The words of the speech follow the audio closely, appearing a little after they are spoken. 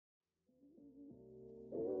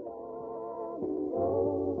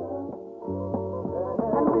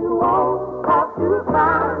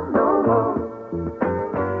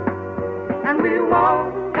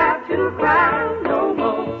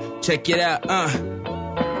Check it out, I'm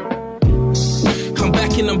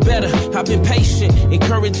back and I'm better. I've been patient,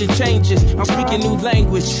 encouraging changes. I'm speaking new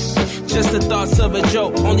language. Just the thoughts of a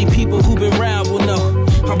joke. Only people who've been around will know.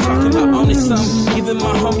 I'm talking about owning some, giving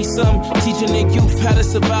my homie some, teaching the youth how to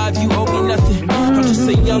survive. You owe me nothing. I'm just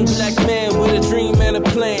a young black man with a dream and a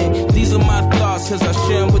plan. These are my thoughts as I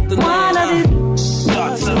share them with the land.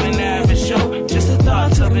 Thoughts of an average show. Just the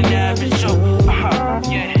thoughts of an average show.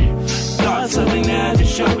 Yeah. Thoughts of an average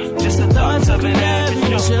show. Just the thoughts of an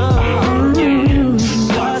average show. Yeah.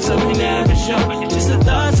 Thoughts of an average show. Just the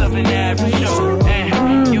thoughts of an average show.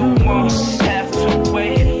 And you won't have to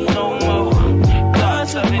wait no more.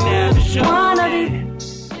 Thoughts of an average show.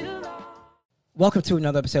 Welcome to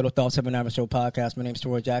another episode of Thoughts of an Average Show podcast. My name is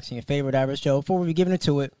Troy Jackson, your favorite average show. Before we get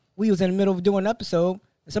into it, we was in the middle of doing an episode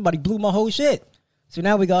and somebody blew my whole shit. So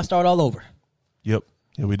now we got to start all over. Yep.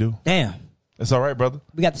 Yeah, we do. Damn. That's all right, brother.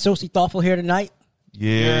 We got the Socially Thoughtful here tonight.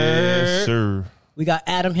 Yes, sir. We got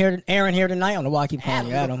Aaron here tonight. I don't know why I keep calling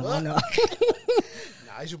you Adam. I know. Nah,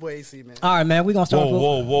 it's your boy AC, man. All right, man. We're going to start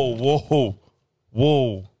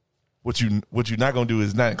Whoa. What you not going to do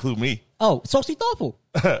is not include me. Oh, Socially Thoughtful.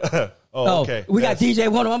 Okay. We got DJ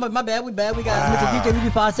 101. My bad. We bad. We got Mr.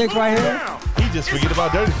 DJ 56 right here. He just forget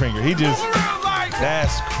about Dirty Finger.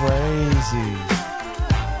 That's crazy.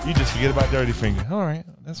 You just forget about Dirty Finger. All right.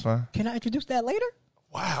 That's fine. Can I introduce that later?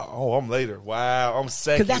 Wow. Oh, I'm later. Wow. I'm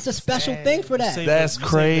second. Because that's a special thing for that. That's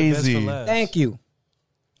crazy. Thank you.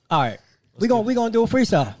 All right. We're gonna do a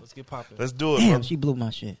freestyle. Let's get popping. Let's do it, Damn, bro. she blew my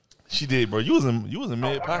shit. She did, bro. You was in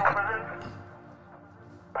mid pocket.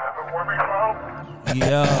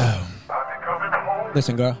 Yeah.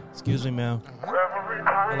 Listen, girl. Excuse me, ma'am.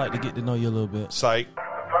 I'd like to get to know you a little bit. Psych.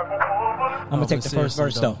 I'm gonna take the first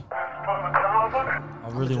verse though. I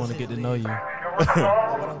really want to get to know you.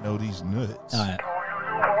 Know these nuts. All right.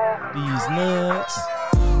 These nuts.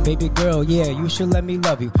 Baby girl, yeah, you should let me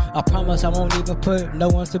love you. I promise I won't even put no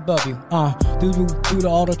one's above you. Through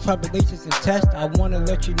all the tribulations and tests, I wanna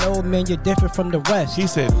let you know, man, you're different from the rest. He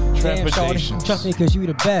said Damn, shawty, trepidations. trust me, cause you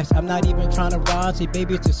the best. I'm not even trying to rhyme, say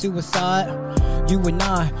baby, it's a suicide. You and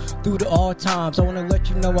I, through the all times, I wanna let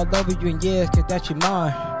you know I love you, and yeah, cause that's your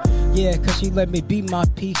mind. Yeah, cause she let me be my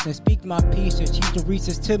peace and speak my peace, and she's the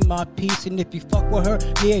reasons to my peace. And if you fuck with her,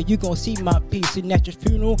 yeah, you gon' see my peace. And at your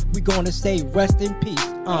funeral, we gonna say rest in peace.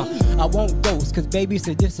 I won't ghost, cause baby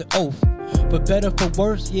said this an oath. But better for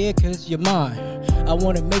worse, yeah, cause you're mine. I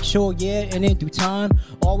wanna make sure, yeah, and in due time,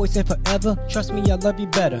 always and forever, trust me, I love you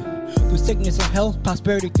better. Through sickness and health,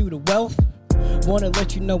 prosperity through the wealth. Wanna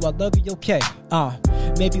let you know I love you, okay?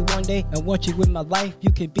 Maybe one day I want you in my life.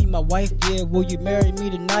 You can be my wife, yeah. Will you marry me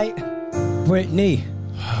tonight? Brittany,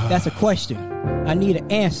 that's a question. I need an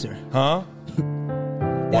answer. Huh?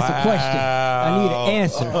 That's a question. I need an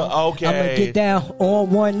answer. Okay. I'm gonna get down on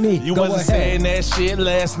one knee. You Go wasn't ahead. saying that shit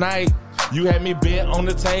last night. You had me bent on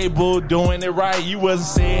the table doing it right. You wasn't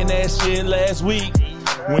saying that shit last week.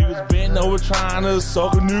 When you was bent over trying to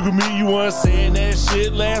suck a nigga me, you wasn't saying that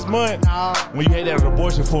shit last month. When you had that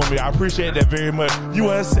abortion for me, I appreciate that very much. You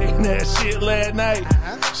wasn't saying that shit last night.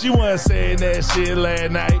 She wasn't saying that shit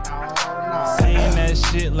last night. Saying that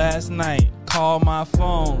shit last night. Call my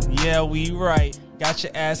phone. Yeah, we right. Got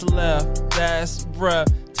your ass left. That's bruh.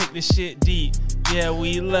 Take the shit deep. Yeah,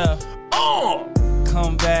 we left.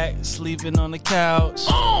 Come back, sleeping on the couch.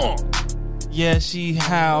 Yeah, she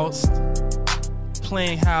housed.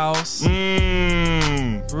 Playing house.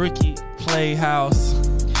 Ricky Playhouse.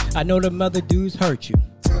 I know the mother dudes hurt you.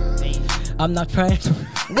 I'm not trying to.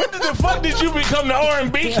 When the fuck did you become the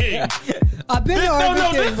R&B king? I've been the R&B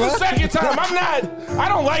No, king, this is bro. the second time. I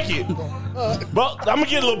don't like it. But I'm gonna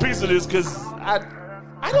get a little piece of this because I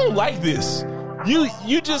don't like this.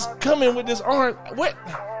 You just come in with this what?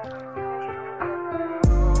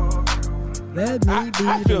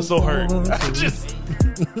 I feel so hurt. I just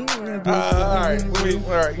all right,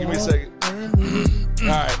 give me a second. All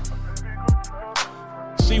right.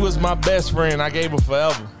 She was my best friend. I gave her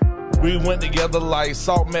forever. We went together like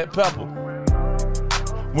salt met pepper.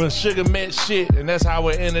 When sugar met shit, and that's how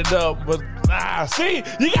it ended up. But see,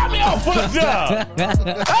 you got me all fucked up.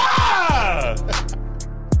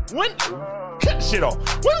 When cut shit off.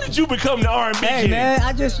 When did you become the R&B Hey, king? man,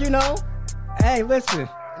 I just, hey, listen.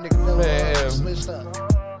 Man. Switched up.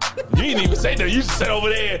 You didn't even say that. You just sat over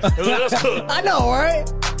there and let us cook. I know, right?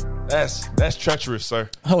 That's treacherous, sir.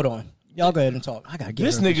 Hold on. Y'all go ahead and talk. I gotta get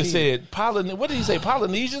This her nigga cheese. said what did he say?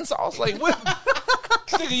 Polynesian sauce? Like what?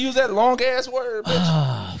 This nigga use that long ass word, bitch.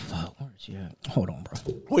 Oh, fuck. Where's she at? Hold on, bro.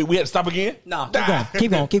 Wait, we had to stop again? No,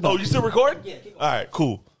 keep going. Oh, you still recording? Yeah, keep going. All right,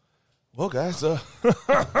 cool. Well, guys,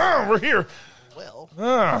 we're here. Well,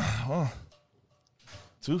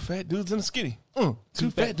 Two fat dudes and a skinny.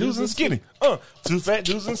 Two fat dudes and skinny. Two fat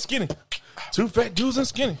dudes and skinny. Two fat dudes and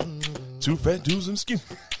skinny. Two fat dudes and skinny.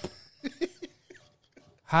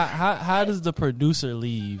 How does the producer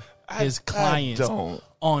leave his clients don't.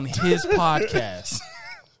 on his podcast?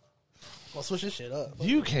 I'll switch this shit up.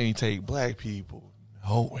 You can't take black people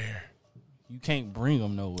nowhere. You can't bring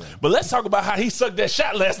them nowhere. But let's talk about how he sucked that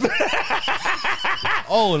shot last night.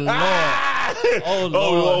 Oh Lord! Oh Lord!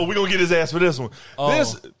 Oh, we gonna get his ass for this one. Oh.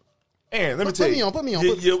 This, Aaron, let me tell you. Put me on.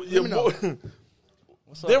 Your Let me know. boy-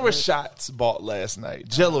 there were shots bought last night,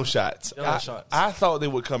 Jello shots. Jello shots. I thought they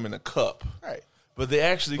would come in a cup, Right. but they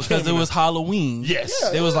actually Because came it was Halloween.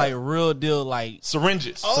 Yes. It was like real deal, like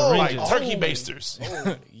syringes, Syringes. like turkey basters.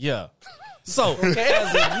 yeah. So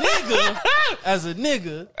as a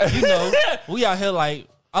nigga, you know, we out here like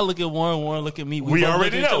I look at Warren look at me. We both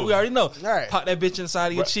already look at each know. other. We already know. All right. Pop that bitch inside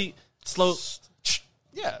of your cheek, slow.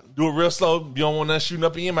 Yeah. Do it real slow. You don't want that shooting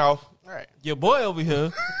up in your mouth. All right. Your boy over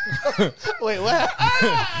here, Wait, what?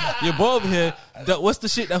 your boy over here. What's the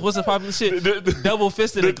shit? What's the popular shit? Double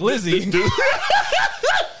fisted a glizzy.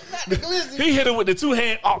 He hit it with the two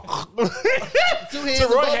hand. Oh. Two hands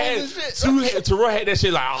Teroy above had and shit. Teroy had that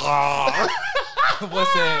shit like. Oh.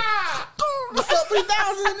 What's that? What's up,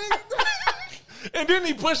 3,000, nigga? And then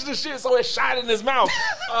he pushed the shit so it shot in his mouth.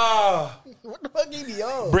 What the fuck he be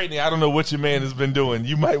on? Brittany, I don't know what your man has been doing.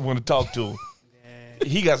 You might want to talk to him.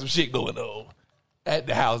 He got some shit going on at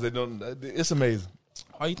the house. That don't. It's amazing.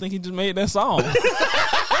 Why you think he just made that song?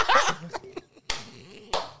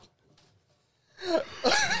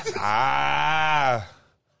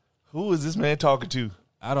 Who is this man talking to?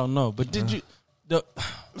 I don't know, but did you?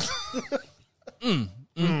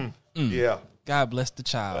 Yeah, God bless the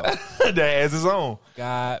child. that has his own.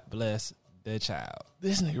 God bless the child.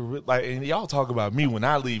 This nigga, like, and y'all talk about me when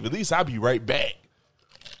I leave. At least I'll be right back.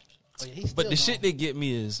 Oh, yeah, he's But the still shit that get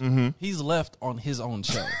me is he's left on his own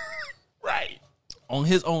show. Right. On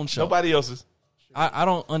his own show. Nobody else's. I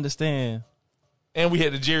don't understand. And we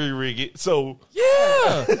had to jerry rig it. So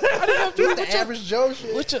Yeah. It's the average Joe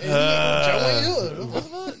shit. What you- And he ain't Joe ain't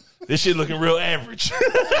yours. this shit looking real average.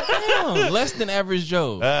 Damn, less than average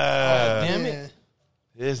Joe. Damn it. Yeah.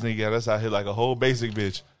 This nigga got us out here like a whole basic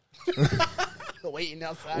bitch. Waiting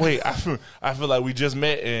outside. Wait, I feel like we just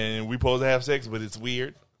met and we supposed to have sex, but it's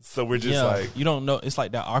weird. So we're just like, you don't know. It's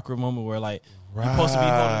like that awkward moment where like you're supposed to be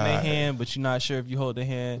holding their hand, but you're not sure if you hold their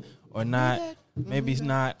hand or not. Maybe it's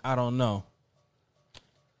not. I don't know.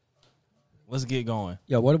 Let's get going.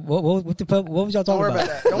 Yo, what was y'all Don't talking worry about?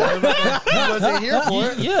 about that. Don't worry about that. You wasn't here for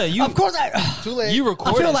it. Yeah, you. Of course, Too late. You I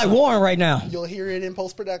recorded. feel like Warren right now. You'll hear it in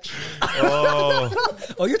post production. oh,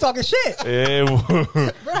 Oh, you're talking shit. yeah.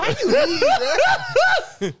 Bro, how you leave,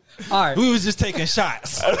 bro? All right, we was just taking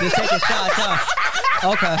shots. just taking shots.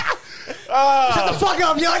 Okay. Shut the fuck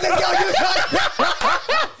up, yo.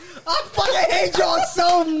 I fucking hate y'all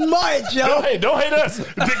so much, yo. Don't hate us.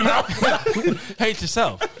 Dick mouth. Hate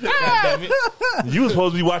yourself. God damn it. You was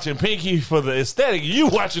supposed to be watching Pinky for the aesthetic. You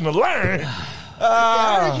watching to learn.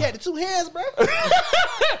 I heard you had the two hands, bro.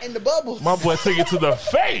 And the bubbles. My boy took it to the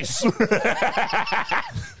face.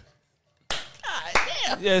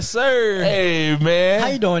 Yes, sir. Hey, man. How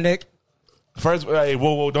you doing, Nick? First, hey,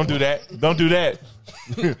 whoa, don't do that. Don't do that.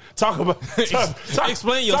 Talk about.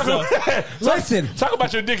 Explain yourself. Listen, Talk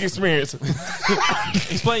about your dick experience.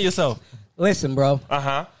 Explain yourself. listen, bro.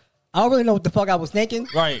 Uh-huh. I don't really know what the fuck I was thinking.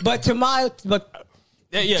 Right. But to my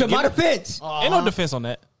Yeah. my defense, Ain't no defense on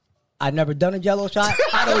that. I've never done a Jello shot.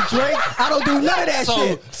 I don't drink. I don't do none of that So-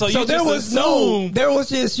 shit. so you there just was assume- there was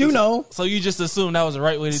just So you just assume that was the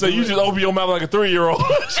right way to So do you it? just open your mouth like a 3-year-old.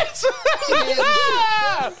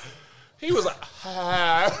 He was like,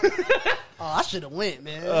 Oh, I should have went,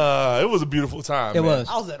 man. it was a beautiful time. It man. was.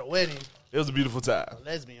 I was at a wedding. It was a beautiful time. A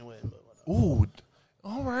lesbian wedding. But Ooh.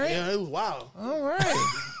 All right. yeah, it was wild. All right.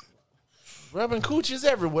 Rubbing coochies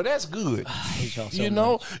everywhere. That's good. hate y'all so You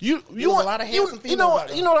know, you was want a lot of you, handsome you know females out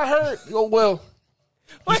there. you know what I heard? Oh well,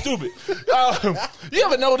 you stupid. You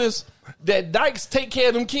ever notice that dykes take care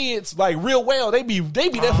of them kids like real well? They be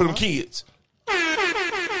there for them kids.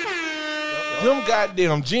 Them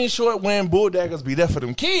goddamn jean short wearing bulldaggers be there for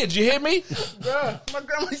them kids. You hear me? Bruh, my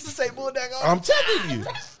grandma used to say bulldog all I'm the time. telling you.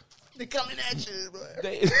 They coming at you, bro.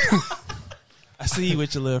 They- I see you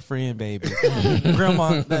with your little friend, baby.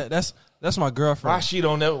 Grandma, that's my Why girlfriend. she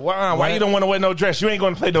don't know? Why you don't want to wear no dress? You ain't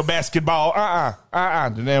going to play no basketball.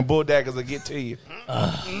 The damn bulldaggers will get to you.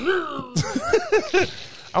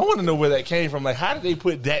 I want to know where that came from. Like, how did they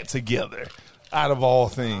put that together? Out of all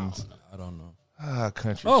things, I don't know.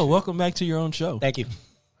 country. Oh, welcome back to your own show. Thank you.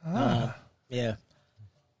 Yeah.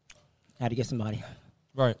 Had to get somebody.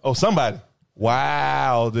 Right. Oh, somebody.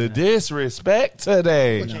 Wow, the disrespect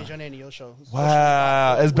today. We'll change your name to your show.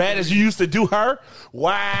 Wow, as bad as you used to do her.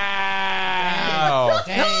 Wow.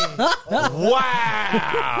 Dang.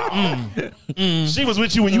 Wow. She was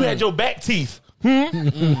with you when you had your back teeth.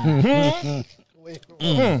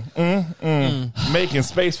 Making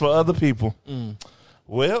space for other people.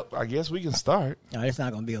 Well, I guess we can start. No, it's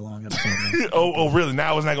not going to be a long episode. Man. Oh, really?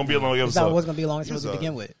 Now it's not going to be a long It's episode. not what's going to be a long episode to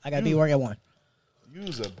begin with. I got to be working at 1.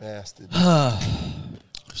 You's a bastard.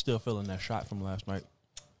 Still feeling that shot from last night.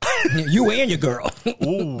 You and your girl.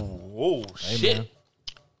 Ooh, shit. man.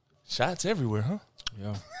 Shots everywhere, huh?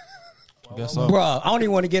 Yeah. I guess so. Bro, I don't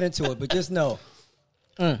even want to get into it, but just know.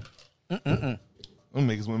 Them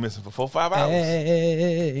niggas went missing for 4-5 hours.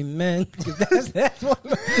 Hey, man. That's what.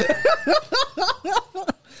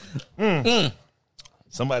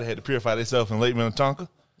 Somebody had to purify themselves in Lake Minnetonka.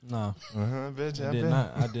 No, I bet you.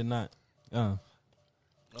 I did not.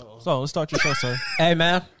 So let's start your show, sir. Hey,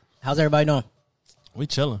 man. How's everybody doing? We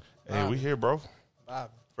chilling. Hey, we here, bro. Wow.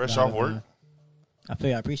 Fresh off work. I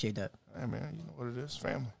feel you. I appreciate that. Hey, man, you know what it is,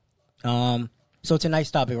 family. So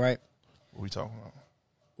tonight's topic, right? What we talking about?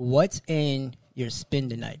 What's in your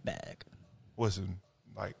spend the night bag? Was it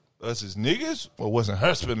like us as niggas, or wasn't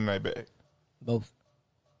her spending that bag? Both.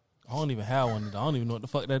 I don't even have one. I don't even know what the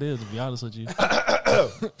fuck that is, to be honest with you.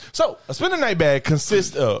 So, a spend the night bag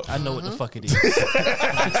consists of I know what the fuck it is. I'm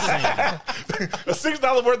just saying. a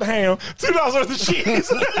 $6 worth of ham, $2 worth of cheese.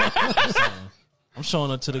 I'm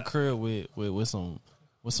showing up to the crib with some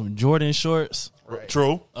Jordan shorts,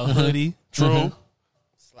 True. a hoodie, True.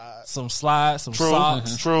 some slides, some True.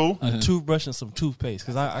 socks, True. a toothbrush, and some toothpaste.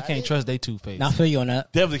 Because I can't trust they toothpaste. Now, I feel you on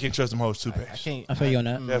that. Definitely can't trust them hoes I toothpaste. can't. I feel you on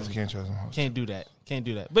that. Definitely can't trust them hoes. Can't do that.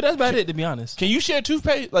 But that's about it, to be honest. Can you share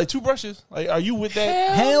toothpaste, like toothbrushes? Like, are you with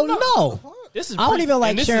that? Hell no. This is I don't even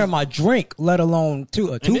like and this sharing is- my drink, let alone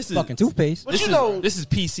this is- fucking toothpaste. But This you is, know, this is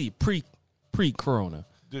PC pre-corona.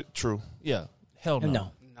 True. Yeah, hell no.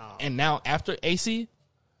 No. And now after AC,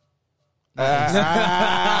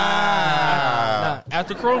 Ah.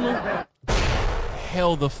 after corona,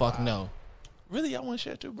 hell the fuck no. Really, I want to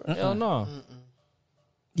share toothbrush. Hell no.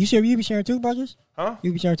 You be sharing toothbrushes? Huh?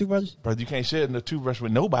 You be sharing toothbrushes? Bro, you can't share the toothbrush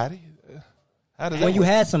with nobody. How does that When you work?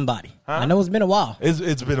 had somebody. I know it's been a while.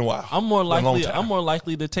 It's been a while. I'm more A long likely. time. I'm more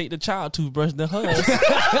likely to take the child toothbrush than hers.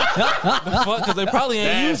 The fuck, because they probably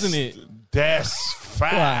ain't using it. That's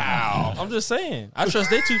foul. I'm just saying. I trust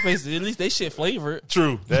their toothpaste. At least they shit flavored,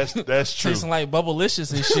 True. That's true. tasting like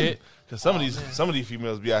Bubblicious and shit. Because some of these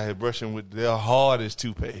females be out here brushing with their hardest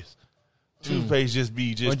toothpaste. Toothpaste just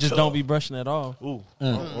be Or just don't be brushing at all. Ooh.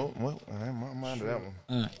 Well, I ain't mind that one.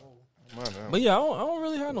 Mind that one. But yeah, I don't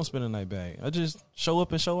really have no spend a night bag. I just show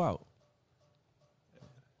up and show out.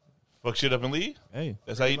 Fuck shit up and leave. Hey,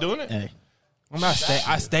 That's how you doing it. Hey. I'm not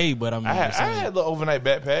I stayed, but I'm I just had saying. a little overnight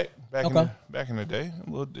backpack back Okay. in the day.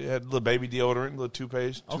 Had a little baby deodorant, little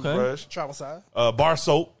toothpaste, Okay. toothbrush, Travel size. bar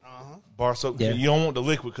soap. Bar soap. Yeah. You don't want the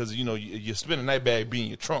liquid because you spend a night bag be in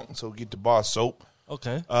your trunk, so get the bar soap.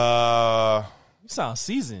 Okay, A you sound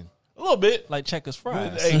seasoned, little bit. like Checkers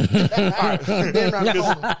fries. Been around the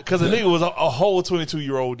corner. Because a nigga was a whole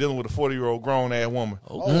 22-year-old dealing with a 40-year-old grown ass woman.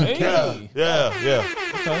 Okay, Yeah.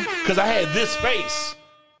 okay. Because I had this space.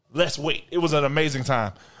 Let's wait. It was an amazing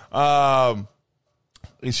time.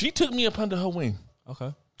 And she took me up under her wing.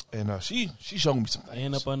 Okay. And she showed me some things.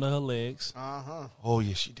 Laying up under her legs. Oh,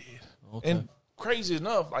 yes, she did. Okay. And crazy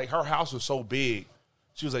enough, like, her house was so big.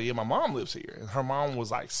 She was like, yeah, my mom lives here. And her mom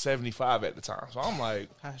was like 75 at the time. So I'm like,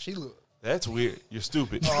 How she look? that's weird. You're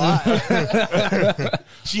stupid. Oh,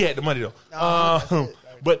 She had the money, though.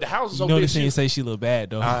 But the house was so You know big. this didn't say she look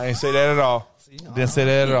bad though. I ain't say that at all. Didn't say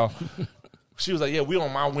that at all. She was like, yeah, we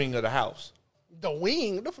on my wing of the house. the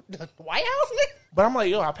wing, the White House, nigga. But I'm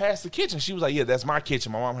like, yo, I passed the kitchen. She was like, yeah, that's my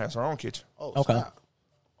kitchen. My mom has her own kitchen. Oh, Okay. stop.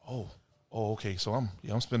 Oh, okay. So I'm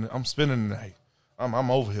spending the night.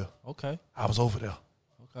 I'm over here. Okay. I was over there.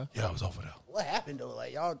 Okay. Yeah, I was over there. What happened though?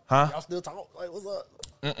 Like y'all still talk? Like what's up?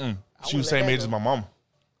 She was same age as my mama.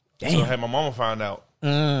 So I had my mama find out.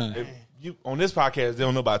 If you on this podcast, they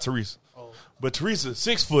don't know about Teresa. But Teresa,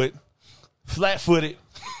 6 foot, flat footed.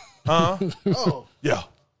 Oh, Yeah.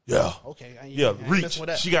 okay. I ain't Yeah, messing reach. with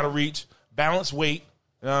that. She got to reach, balance weight.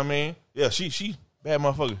 You know what I mean? Yeah, she bad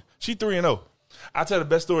motherfucker. She 3-0. I tell the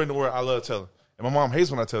best story in the world. I love telling. And my mom hates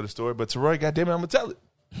when I tell the story, but Teroy, goddamn it, I'm gonna tell it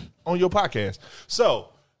on your podcast. So,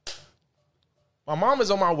 my mom is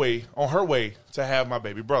on her way to have my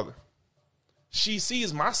baby brother. She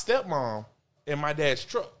sees my stepmom in my dad's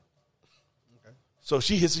truck. So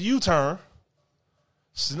she hits a U-turn,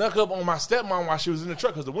 snuck up on my stepmom while she was in the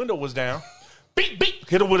truck because the window was down. Beep, beep,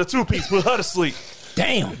 hit her with a 2-piece, put her to sleep.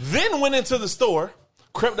 Damn. Then went into the store,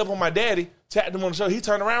 crept up on my daddy, tapped him on the shoulder. He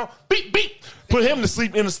turned around, beep, beep, put him to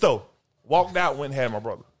sleep in the store. Walked out, went and had my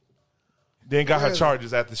brother. Then got her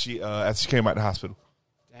charges after she came out the hospital.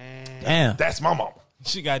 Damn. That's my mama.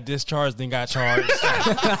 She got discharged, then got charged.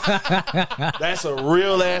 That's a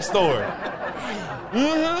real ass story.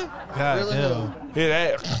 God Really damn. Hit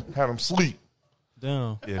that, had him sleep.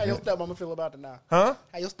 Damn. Yeah, How your stepmama feel about it now? huh?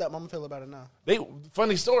 How your stepmama feel about it now?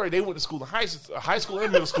 Funny story. They went to school in high school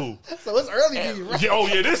and middle school. So it's early for you, right? Yeah, oh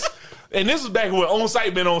yeah, this is back when on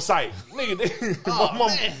site been on site. Nigga,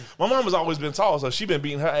 my mom has always been tall, so she been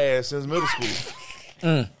beating her ass since middle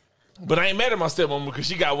school. But I ain't mad at my stepmom because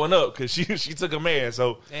she got one up because she took a man.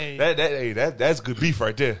 So Hey. that's good beef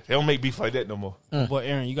right there. They don't make beef like that no more. Boy,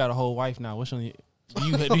 Aaron, you got a whole wife now. What's on your... Do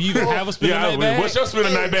you even have a spinning night bag? What's your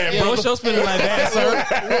spinning night bag, Yeah, bro? what's your spinning night bag,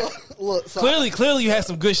 sir? Look, so Clearly, you had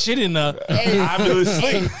some good shit in there. I've been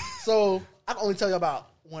asleep. So I can only tell you about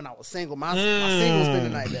when I was single. My single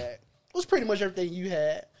spending night bag was pretty much everything you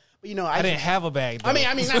had. But you know, I didn't have a bag, though. I mean,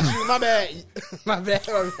 not you. My bad. my bad.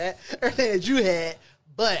 Everything that you had.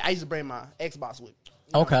 But I used to bring my Xbox with me.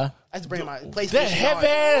 Okay. I used to bring my PlayStation. That heavy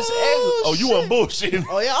ass. Oh, you want bullshit?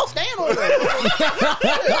 Oh yeah, I'll stand on that.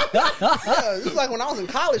 Yeah, it was like when I was in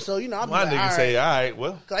college, so you know, I'd be My like, nigga all right. say, all right,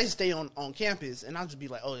 well, Cause I used to stay on campus, and I'd just be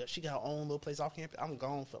like, oh yeah, she got her own little place off campus. I'm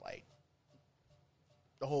gone for like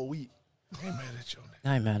the whole week. I ain't mad at you.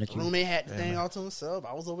 I ain't mad at you. Roommate had the thing all to himself.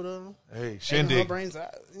 I was over there. Hey, taking her shindig. brains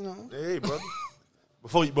out, you know. Hey, brother.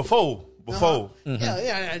 Before.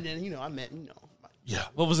 Yeah, and then you know, I met, you know. Yeah.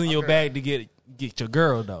 What was in your bag to get your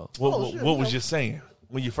girl, though? What was you saying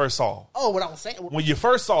when you first saw? Oh, what I was saying. When you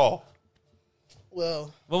first saw.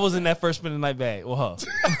 Well, What was in that first spinning night bag? Well,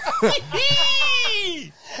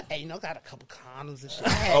 hey, you know, got a couple condoms and shit.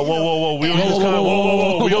 Oh, whoa. We don't use condoms.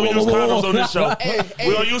 Whoa. We don't use condoms on this show. Hey.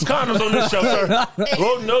 We don't use condoms on this show, sir.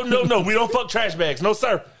 Oh, no. We don't fuck trash bags. No,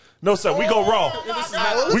 sir. We go raw.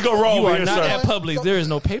 We go raw you over are here, not sir. at Publix. There is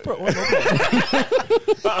no paper or no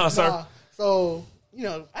pen. Sir. So, you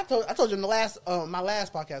know, I told you in the last my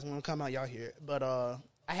last podcast when I come out, y'all hear it. But I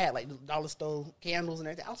had like the dollar store candles and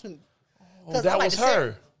everything. I was spending. That was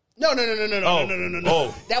her. No.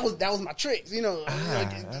 Oh. That was my tricks, you know.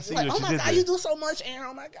 I see Like, what oh you my did God, there. you do so much, Aaron.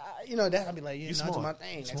 Oh my God, you know that I'd be like, yeah, smart. do my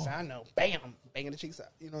thing. Next time I know, bam, banging the cheeks out.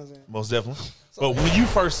 You know what I'm saying? Most definitely. But when you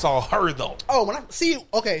first saw her, though. Oh, when I see,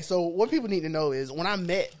 okay, so what people need to know is when I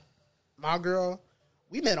met my girl,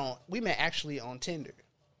 we met actually on Tinder.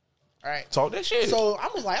 All right, Talk that shit. so I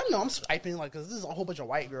was like, I'm swiping like because this is a whole bunch of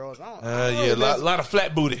white girls. I don't yeah, really a lot of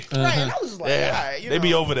flat booty. right. And I was just like, Yeah, all right, you they know,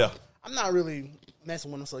 be over there. I'm not really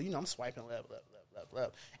messing with them, so you know, I'm swiping left.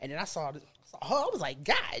 And then I saw her. I was like,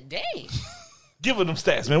 God dang. Give her them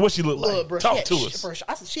stats, man. What she look like? Look, bro, Talk to us.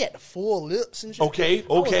 She had the full lips and shit. Okay. I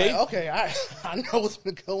was like, okay, I know what's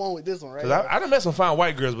gonna go on with this one, right? 'Cause I done met some fine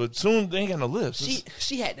white girls, but soon they ain't got no lips.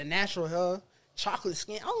 She had the natural hair, chocolate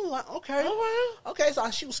skin. I was like, okay. So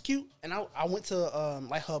she was cute, and I went to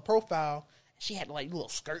like her profile. She had like little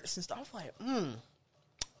skirts and stuff. I was like,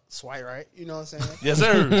 swipe right. You know what I'm saying? Yes,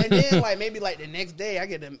 sir. And then like maybe like the next day, I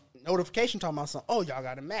get a notification talking about something. Oh, y'all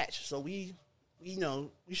got a match. So we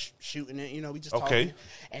shooting it. You know, we just Okay. talking.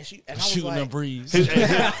 And I was Shooting like, a breeze.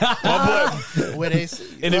 My boy. where they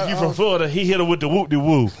see. And if you from Florida, he hit her with the whoop de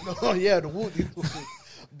woo. Oh yeah, the wood.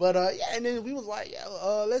 But yeah, and then we was like, yeah,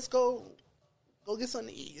 let's go get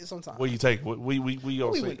something to eat sometime. Where you take? We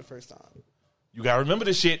all we say. went the first time. You gotta remember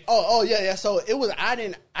this shit. Oh yeah. So it was I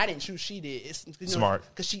didn't choose. She did. It's Smart.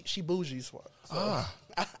 because she bougie smart. So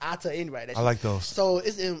I tell anybody that. I like those. So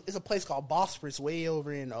it's a place called Bosphorus way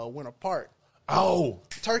over in Winter Park. Oh,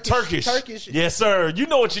 Turkish. Yes, sir. You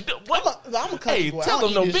know what you do. What? I'm a country Hey, boy. I tell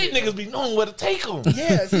don't them no eat this big shit, niggas be knowing where to take them.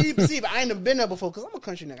 Yeah, see, but I ain't never been there before because I'm a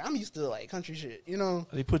country nigga. I'm used to like country shit, you know.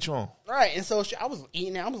 They put you on. Right, and so I was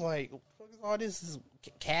eating it. I was like, what the fuck is all this? This is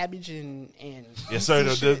cabbage and Yes, sir.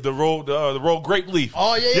 The rolled grape leaf.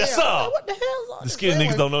 Oh yeah, yes, yeah. sir. Like, what the hell is all The this? skinny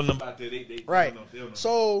Anyway, niggas don't know nothing about that. They Right. They don't know.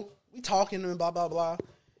 So we talking and blah blah blah,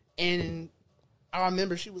 and I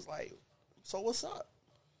remember she was like, "So what's up?"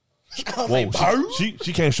 I was Whoa, like, "Bro,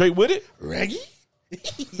 she came straight with it. Reggie."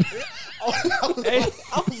 I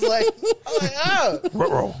was like,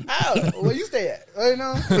 Ruh-roh. where you stay at? You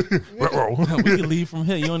know, Ruh-roh. We can leave from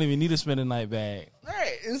here. You don't even need to spend a night bag.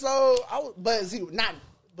 right? And so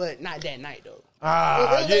but not that night though.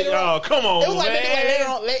 Ah, Later yeah. on. Oh, come on, It was like maybe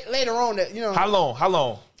man. like later on that, you know. How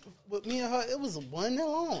long? With me and her, it was one that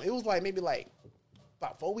long. It was like maybe like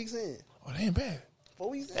about 4 weeks in. Oh, that ain't bad. 4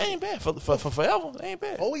 weeks in. That ain't bad for forever. That ain't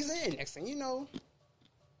bad. 4 weeks in. Next thing you know,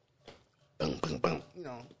 boom, boom, boom. You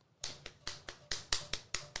know,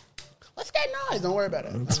 what's that noise? Don't worry about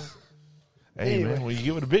it. Hey Anyway. man, when you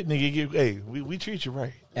give it a bit, nigga, we treat you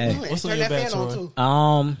right. Hey. What's on Turn your that fan back, on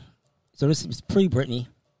Troy? too. So this is pre-Britney.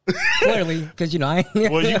 Clearly, because, I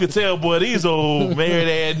ain't... Well, you can tell, boy, these old married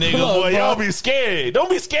ass niggas, Look, boy, bro. y'all be scared. Don't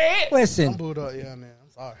be scared. I'm Listen, booed up. Yeah, man. I'm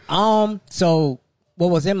sorry. so what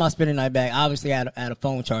was in my spending night bag? Obviously, I had a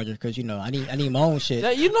phone charger because, I need my own shit.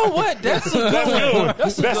 Yeah, you know what? That's a good That's a good one. one.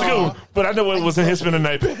 That's a good one. But I know what was in his spending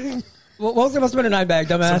night bag. What was in my spending night bag,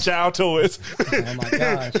 Some dumbass? child toys. Oh, my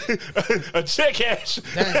gosh. A check cash.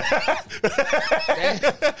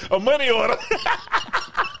 Damn. A money order.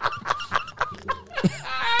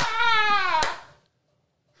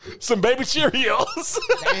 Some baby Cheerios.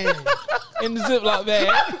 Damn. In the Ziploc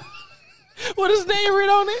bag. What is his name written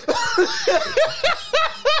on it?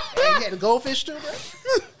 Hey, you had the goldfish too,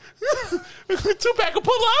 bro? 2 pack of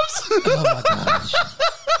pull-ups. Oh, my gosh.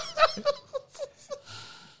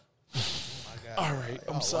 All right,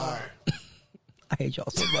 I'm sorry. I hate y'all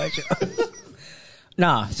so much.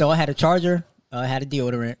 Nah, so I had a charger. I had a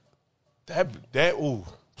deodorant. Ooh.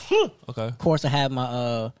 Okay. Of course, I had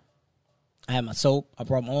my soap. I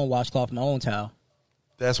brought my own washcloth, my own towel.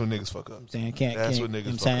 That's when niggas fuck up. Saying That's can't, what niggas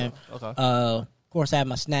you know fuck saying? up. Okay. Of course, I had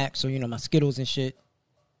my snacks, so my Skittles and shit,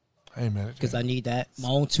 Hey, man. because I need that. My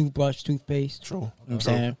own toothbrush, toothpaste. True. You know what I'm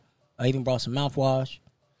saying? I even brought some mouthwash.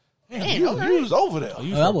 Damn, you was over there.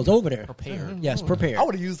 I was over there. Prepared. Yes, prepared. I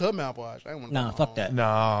would have used her mouthwash. I ain't Nah, fuck that. No.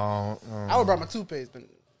 I would have brought my toothpaste, but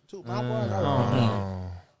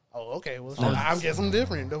mouthwash. Oh, okay. Well, I'm guessing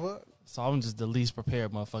different. The fuck? So I'm just the least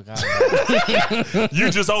prepared motherfucker out You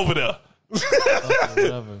just over there. there.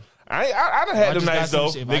 Whatever. I done had I them just got nights, some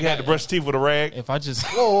though. shit. If Nigga I had got- to brush teeth with a rag. If I just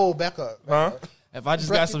Whoa, back up. Huh? if I just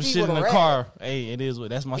Brush got some your teeth shit with in a the rag. car, hey, it is what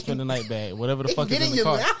that's my spending night bag. Whatever the It fuck can is get in in the your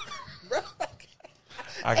car. mouth, bro.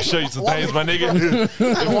 I can show you some things, my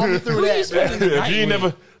nigga. Walk me through that. spending the If night you ain't with?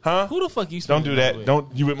 never, huh? Who the fuck you Don't spending do the night that. with?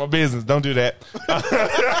 Don't you with my business. Don't do that.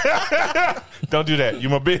 Don't do that. You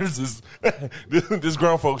my business. This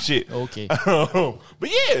grown folk shit. Okay. But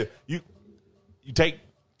yeah, you take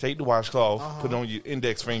the washcloth, put it on your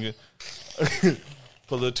index finger, put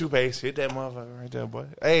a little toothpaste, hit that motherfucker right there, boy.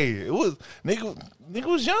 Hey, it was nigga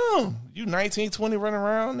was young. You 19, 20 running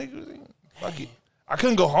around, nigga. Fuck it. I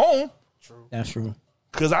couldn't go home That's true.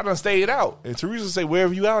 because I done stayed out. And Teresa say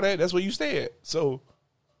wherever you out at, that's where you stay at. So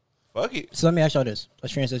fuck it. So let me ask y'all this.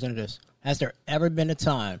 Let's transition to this. Has there ever been a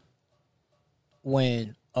time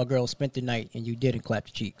when a girl spent the night and you didn't clap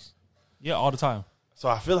the cheeks? Yeah, all the time. So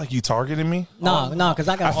I feel like you targeting me. No, because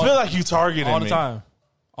I I got. feel like you targeting All the me. time.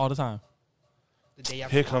 All the time. The day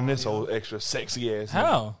after Here come this Halloween. old extra sexy ass. nigga.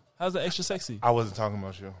 How? How's that extra sexy? I wasn't talking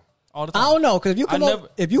about you. All the time. I don't know, because never-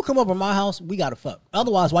 if you come over my house, we gotta fuck.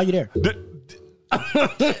 Otherwise, why you there?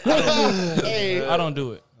 Hey, I don't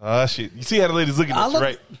do it. Shit. You see how the ladies looking I at you, look-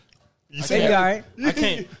 right? You see, Baby, how- all right. I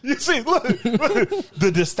can't. You see, look,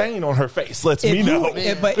 the disdain on her face lets me know.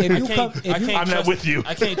 But if you I come, can't. if I you, can't I'm not trust- with you.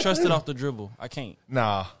 I can't trust it off the dribble. I can't.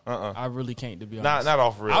 Nah, I really can't. To be not honest, not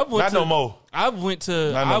off real. I went Not to- no more. I went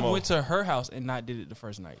to Not no I more. went to her house and not did it the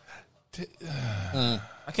first night.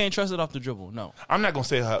 I can't trust it off the dribble. No, I'm not gonna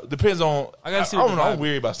say her. Depends on. I gotta see I what don't the know. I'm vibe-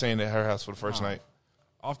 weird about staying at her house for the first night.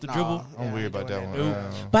 off the dribble. I'm weird about that one. Nope.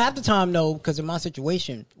 but half the time though, because in my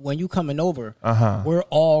situation, when you coming over, Uh-huh. we're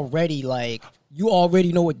already like you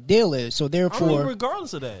already know what the deal is. So I mean, therefore,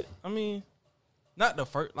 regardless of that, I mean, not the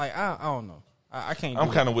first. Like I don't know. I can't. I'm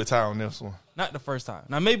do kind it. of with Ty on this one. Not the first time.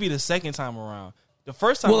 Now maybe the second time around. The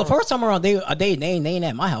first time. well, the around- first time around they ain't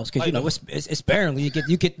at my house because Like it's sparingly you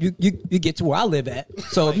get to where I live at.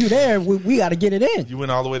 So if you there, we got to get it in. You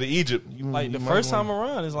went all the way to Egypt. Like you the might first wanna- time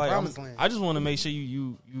around is like Promised land. I just want to make sure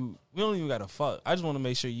you we don't even got to fuck. I just want to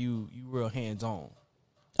make sure you real hands on.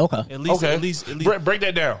 Okay. At least Okay. at least Break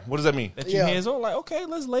that down. What does that mean? that you Yeah. hands on. Like okay,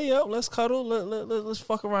 let's lay up, let's cuddle, let's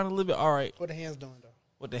fuck around a little bit. All right, what the hands doing though?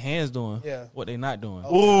 what the hands doing? Yeah. What they not doing?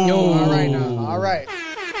 Ooh. All right now. All right.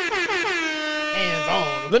 Hands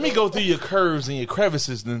on. Let me go through your curves and your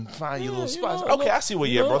crevices and find your Yeah, little you spots. know, Okay, I see where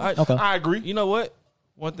you're you at, know, brother. Okay. I agree. You know what?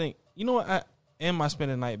 One thing. You know what? I in my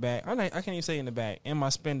spend the night bag. I can't even say in the bag. In my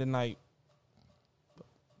spend the night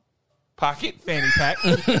Pocket. fanny pack.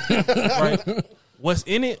 Right. What's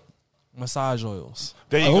in it? Massage oils.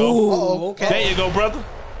 There you go. Ooh, okay. There you go, brother.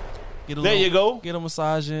 Get a There you go. Get a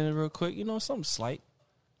massage in real quick. You know, something slight.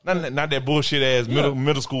 Not that bullshit ass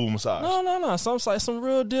middle school massage. No. Some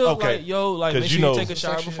real deal. Okay. Like, yo, like 'Cause make you sure know- you take a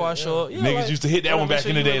shower before I show up. Yeah, Niggas like, used to hit that yeah, one make back sure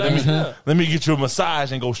in the you day. relax. Yeah. Let me get you a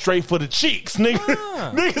massage and go straight for the cheeks, nigga.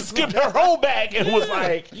 Nah. Nigga skipped her whole back and was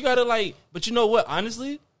like, You gotta like, but you know what?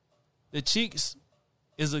 Honestly, the cheeks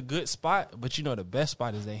is a good spot, but you know the best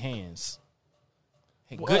spot is their hands.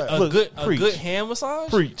 A Look, preach. good hand massage.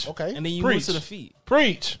 Preach. Okay. And then you Preach. move to the feet.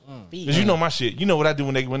 Preach. Because you know my shit. You know what I do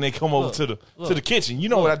when they come over to the kitchen. You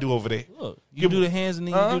know what I do over there. Look, you do the hands and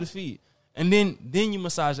then you do the feet, and then you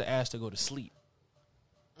massage the ass to go to sleep,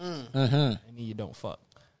 and then you don't fuck.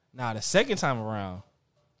 Now the second time around,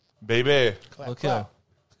 Baby. look here,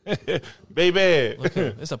 Baby. look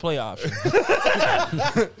here, it's a play option.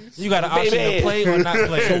 You got an option to play or not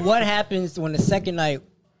play. So what happens when the second night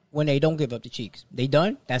when they don't give up the cheeks? They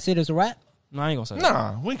done? That's it. It's a wrap. No, I ain't gonna say that.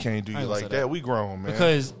 Nah, we can't do you gonna like say that. that. We grown, man.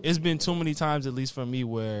 Because it's been too many times, at least for me,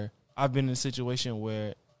 where I've been in a situation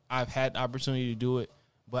where I've had the opportunity to do it,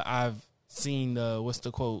 but I've seen what's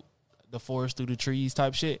the quote, the forest through the trees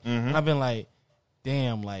type shit. And I've been like,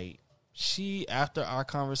 damn, like she, after our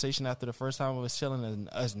conversation, after the first time I was chilling and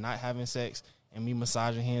us not having sex and me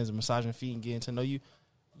massaging hands and massaging feet and getting to know you,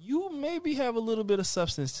 you maybe have a little bit of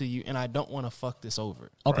substance to you, and I don't want to fuck this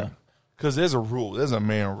over. Okay. Because there's a rule. There's a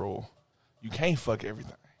man rule. You can't fuck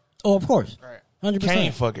everything. Oh, of course. Right. 100%.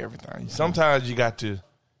 Can't fuck everything. Sometimes you got to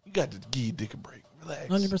give your dick a break. Relax.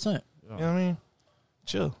 100%. You know what I mean?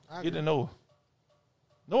 Chill. Get to know her.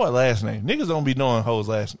 Know her last name. Niggas don't be knowing hoes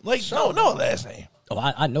last name. Like, know her last name. Oh,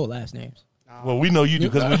 I know last names. Well, we know you do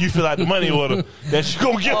because when you fill out the money order, that you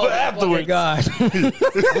gonna give her afterwards. God.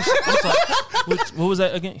 What was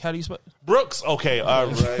that again? How do you spell? Brooks. Okay. All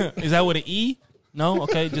right. Is that with an E? No?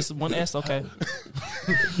 Okay, just one S? Okay.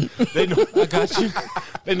 They know. I got you.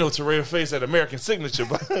 They know Terrell face at American Signature.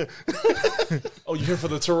 Oh, you here for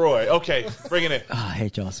the Teroy? Okay, bring it in. Oh, I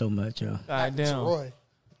hate y'all so much, yo. God damn. Roy.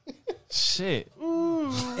 Shit.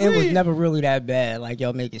 It was never really that bad, like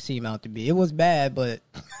y'all make it seem out to be. It was bad, but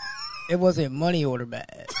it wasn't money order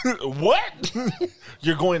bad. What?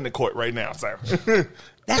 You're going to court right now, sir.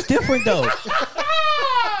 That's different, though.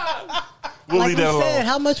 We'll Like leave we that alone. said,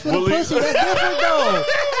 how much for We'll the leave- pussy? That's different, though.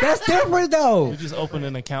 That's different, though. We just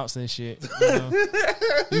opening accounts and shit. You know?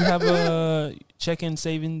 You have a check-in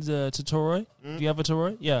savings to Toroy? Do you have a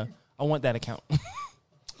Toroy? Yeah. I want that account.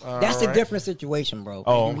 That's a different situation, bro.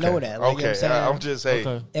 Oh, You okay. know that. Like, you know what I'm saying? I'm just saying.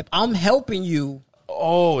 Okay. If I'm helping you,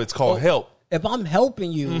 Oh, it's called help. if I'm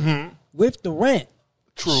helping you with the rent,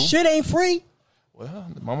 True. shit ain't free. Well,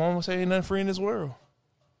 my mama say ain't nothing free in this world.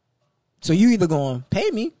 So you either going to pay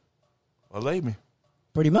me, Or lay me.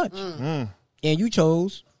 pretty much. And you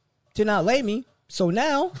chose to not lay me. So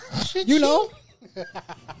now, you know,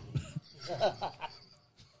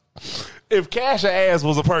 If Cash or Ass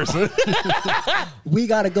was a person, we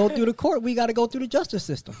got to go through the court. We got to go through the justice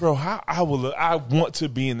system. bro, I want to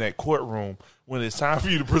be in that courtroom when it's time for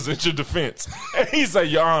you to present your defense. And he said,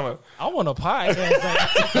 Your Honor, I want a pie.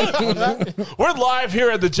 we're live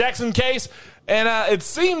here at the Jackson case, and it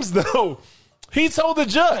seems though he told the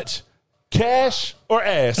judge, cash or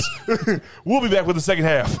ass. We'll be back with the second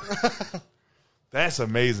half. That's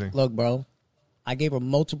amazing. Look, bro, I gave her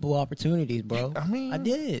multiple opportunities, bro. I mean- I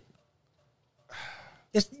did.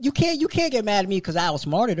 You can't get mad at me because I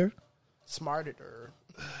outsmarted her. Smarted her.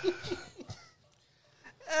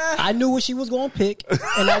 I knew what she was going to pick,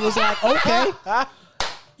 and I was like, okay,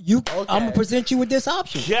 I'm gonna present you with this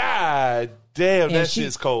option. God damn, And that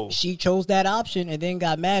shit's cold. She chose that option and then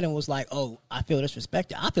got mad and was like, "Oh, I feel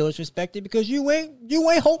disrespected. I feel disrespected because you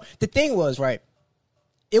ain't hold." The thing was, right,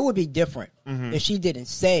 it would be different if she didn't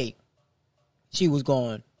say she was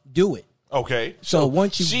going to do it. Okay, So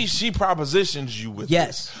once you- she propositions you with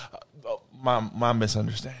Yes, this. My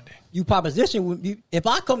misunderstanding. you proposition. If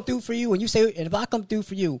I come through for you and you say, and if I come through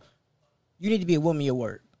for you, you need to be a woman of your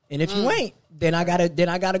word. And if you ain't, then I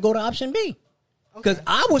gotta go to option B. Because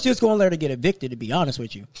I was just going to let her get evicted, to be honest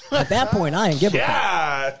with you. At that point, I ain't give a fuck.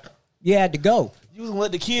 God, You had to go. you was gonna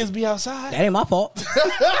let the kids be outside? That ain't my fault.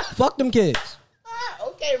 Fuck them kids.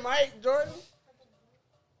 Okay, Mike Jordan.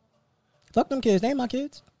 Fuck them kids. They ain't my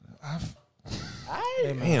kids.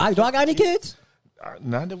 Man, Do I got any kids?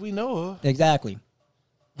 not that we know of. Exactly.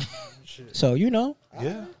 So, you know,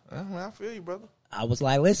 Yeah, I feel you, brother. I was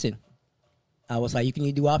like, listen. I was like, you can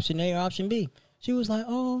either do option A or option B. She was like,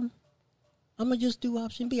 I'm going to just do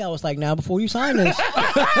option B. I was like, now, before you sign this,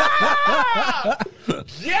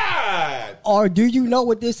 God, or do you know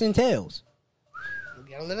what this entails?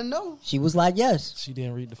 You gotta let her know. She was like, yes. She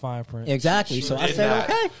didn't read the fine print. Exactly. So I Did said, not-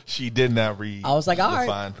 okay. She did not read. I was like, all the right,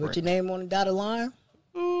 fine put print. your name on the dotted line.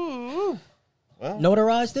 Ooh. Well,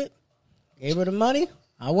 Notarized it. Gave her the money.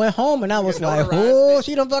 I went home and I was like, notarized oh,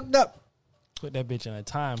 she done fucked up. Put that bitch in a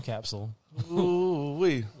time capsule. ooh,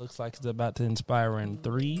 wee. Looks like it's about to inspire in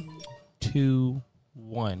 3, 2,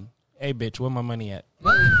 1. Hey, bitch, where my money at?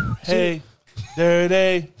 Hey,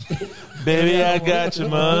 dirty, baby, I got your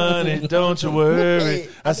money. Don't you worry.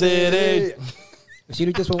 I said, hey, If she'd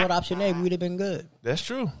have just went with option A, we'd have been good. That's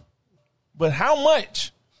true. But how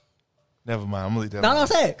much? Never mind. I'm gonna leave that. No,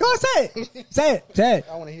 say it. Go on, say it. Say it.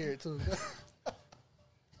 I want to hear it too.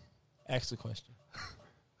 Ask the question.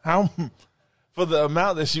 How for the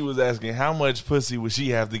amount that she was asking, how much pussy would she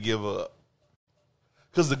have to give up?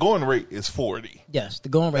 Because the going rate is 40. Yes, the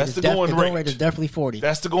going rate. That's is the going rate. rate is definitely 40.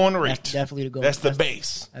 That's the going rate. That's definitely the going. That's the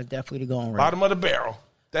base. That's definitely the going rate. Bottom of the barrel.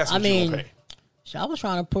 That's what you gonna pay. I was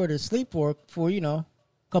trying to put her to sleep for a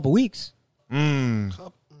couple weeks.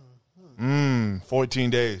 14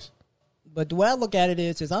 days. But the way I look at it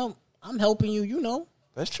is I'm helping you.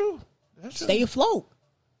 That's true. That's true. Stay afloat.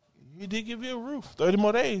 You did give you a roof. 30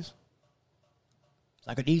 more days.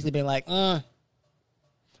 I could easily be like, Well,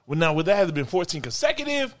 now would that have been 14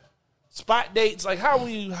 consecutive spot dates? Like how are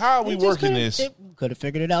we working this? Could have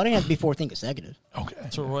figured it out. It didn't have to be 14 consecutive. Okay.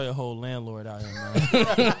 It's a royal whole landlord out here, man.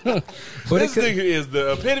 This nigga is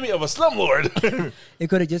the epitome of a slumlord. It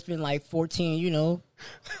could have just been like 14.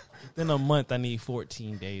 Within a month, I need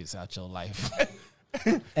 14 days out your life.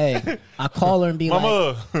 Hey, I call her and be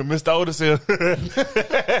Mama, Mr. Otis.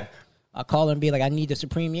 I call her and be like, I need the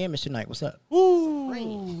Supreme Yams tonight. What's up?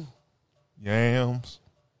 Woo. Yams.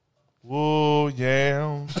 Woo,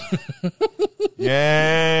 yams.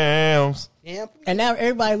 Yams. Yeah. And now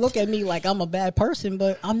everybody look at me like I'm a bad person,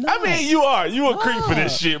 but I'm not. I mean, you are. You a creep for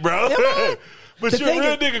this shit, bro. But The you're a thing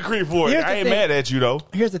real is- nigga creep for it. here's I the ain't thing. mad at you, though.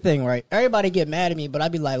 Here's the thing, right? Everybody get mad at me, but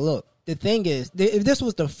I'd be like, look, the thing is, if this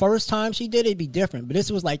was the first time she did it, it'd be different. But this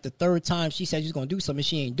was like the third time she said she's gonna do something,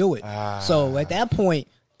 she ain't do it. So at that point,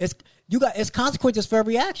 it's consequences for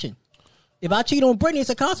every action. If I cheat on Brittany, it's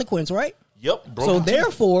a consequence, right? Yep. So broken teeth.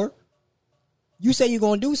 therefore, you say you're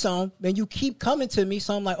gonna do something, then you keep coming to me.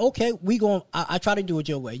 So I'm like, okay, I try to do it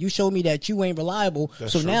your way. You showed me that you ain't reliable,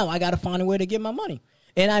 That's so true. now I got to find a way to get my money.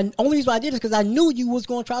 And only reason why I did it is because I knew you was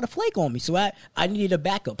gonna try to flake on me. So I needed a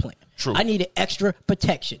backup plan. True. I needed extra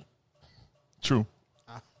protection. True.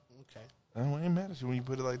 Okay. I ain't mad at you when you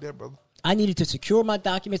put it like that, brother. I needed to secure my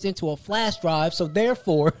documents into a flash drive, so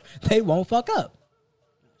therefore they won't fuck up.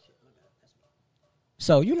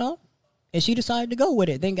 So and she decided to go with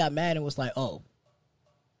it. Then got mad and was like, "Oh,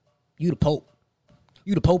 you the Pope?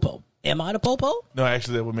 You the Popo? Am I the Popo?" No,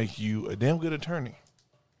 actually, that would make you a damn good attorney.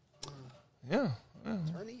 Yeah.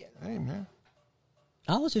 Attorney, yeah. Hey, man.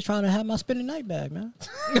 I was just trying to have my spending night bag, man.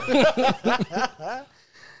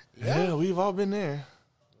 Yeah, we've all been there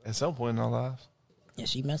at some point in our lives. And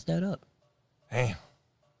she messed that up. Damn.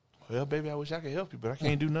 Well, baby, I wish I could help you, but I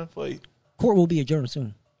can't do nothing for you. Court will be adjourned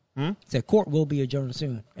soon. Said court will be adjourned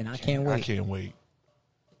soon, and I can't wait. I can't wait.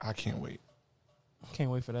 I can't wait.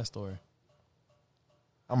 Can't wait for that story.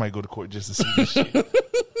 I might go to court just to see this shit.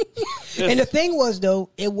 And the thing was, though,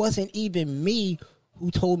 it wasn't even me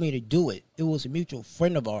who told me to do it. It was a mutual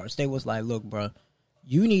friend of ours. They was like, look, bro,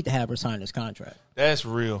 you need to have her sign this contract. That's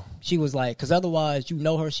real. She was like, because otherwise, you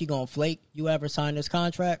know her, she gonna flake. You have her sign this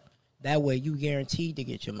contract. That way, you guaranteed to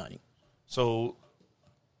get your money. So,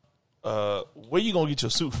 where you gonna get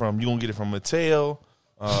your suit from? You gonna get it from Mattel,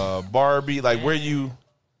 Barbie? Like, who you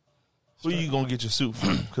gonna get your suit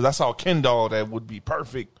from? Because I saw Ken doll that would be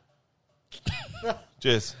perfect.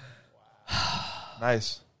 Just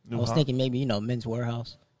nice. I was thinking maybe, Men's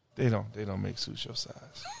Warehouse. They don't make suits your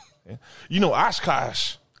size. Yeah.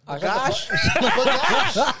 Oshkosh. Gosh.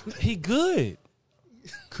 He good.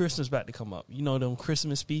 Christmas about to come up. You know them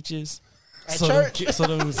Christmas speeches At so church?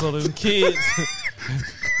 them kids,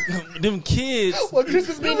 them kids. What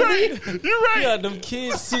Christmas mean to me? You're right. Yeah, them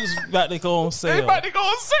kids suits about to go on sale. They about to go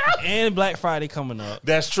on sale. And Black Friday coming up.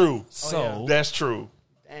 That's true. So That's true.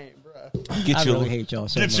 Dang, bro. Get I you really a, hate y'all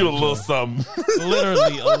so get much. you a little yo. something.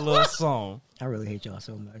 literally a little song. I really hate y'all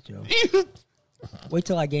so much, yo. Wait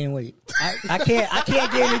till I gain weight. I can't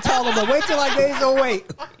get any taller, but wait till I gain some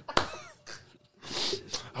weight.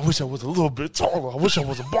 I wish I was a little bit taller. I wish I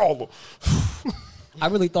was a baller. I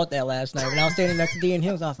really thought that last night when I was standing next to D&N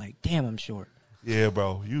Hills. I was like, damn, I'm short. Yeah,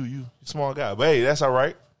 bro. You small guy. But hey, that's all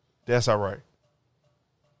right. That's all right.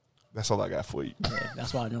 That's all I got for you. Yeah,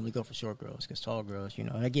 that's why I normally go for short girls, because tall girls,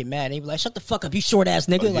 they get mad. They be like, shut the fuck up, you short ass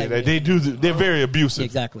nigga. Yeah, like, they do. They're very abusive.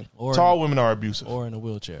 exactly. Or Tall women are abusive. or in a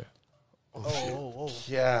wheelchair.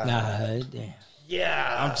 Yeah. Nah, damn.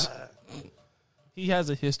 Yeah. He has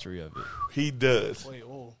a history of it. He does. Wait,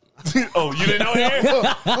 oh. Oh, you didn't know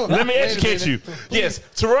that? Let me educate you. Yes,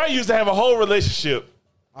 Teron used to have a whole relationship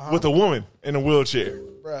with a woman in a wheelchair.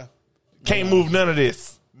 Bruh. Can't move none of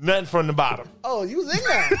this. Nothing from the bottom. Oh, you was in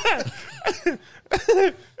there.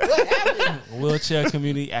 What happened? Wheelchair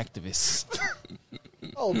community activist.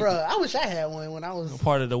 Oh, bro, I wish I had one when I was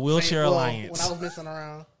Part of the Wheelchair well, Alliance. When I was messing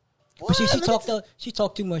around. But she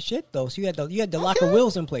talked too much shit though. So you had to lock her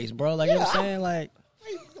wheels in place, bro. Like you know what I'm saying? Like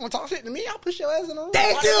You gonna talk shit to me? I'll push your ass in the room.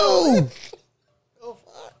 thank you. Oh,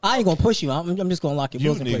 fuck. I ain't gonna push you. I'm just gonna lock your You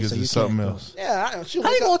wheels in place. niggas So you is something can't go. else. Yeah,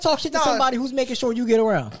 How you gonna talk shit to somebody who's making sure you get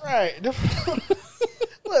around? Right. Look,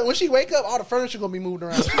 when she wake up, all the furniture gonna be moved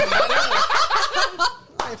around.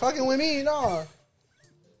 Ain't fucking with me, no.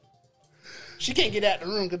 She can't get out the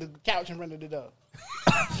room because the couch in front of the door.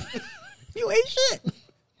 You ain't shit.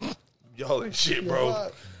 Y'all ain't shit, bro.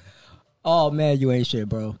 Oh man, you ain't shit,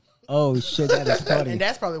 bro. Oh shit, that is funny. And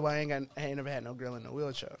that's probably why I ain't never had no girl in a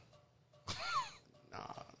wheelchair. Nah.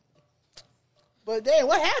 But damn,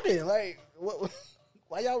 what happened? Like,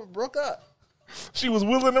 why y'all broke up? She was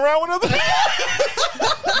wheeling around with other.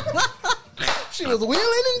 She was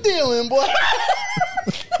wheeling and dealing, boy.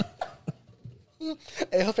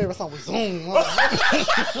 Hey, her favorite song was Zoom. I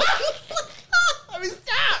mean,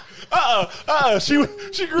 stop. She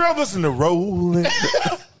grew up listening to Rolling,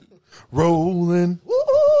 Rolling,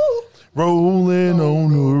 Woo-hoo. Rolling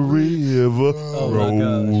on the river, Oh, my gosh.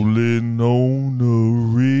 rolling on the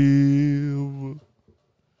river.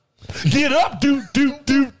 Get up, doot, doot,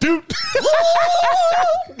 doot, doot.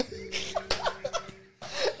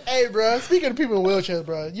 Hey, bro. Speaking of people in wheelchairs,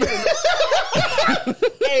 bro.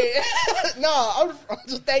 Hey, no, I'm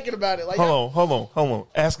just thinking about it. Like, Hold on.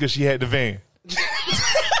 Ask her if she had the van.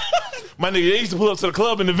 My nigga, they used to pull up to the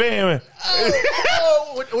club in the van, man.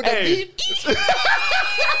 with Hey. the beat.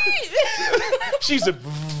 She used to.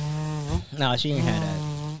 Nah, she ain't had that.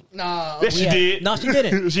 Nah. Yes, she Yeah. did. No, she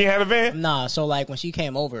didn't. She ain't had a van. Nah, so like when she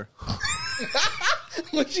came over,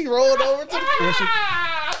 When she rolled over to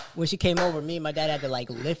the when she came over, me and my dad had to like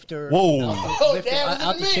lift her, Whoa. lift her Dad was in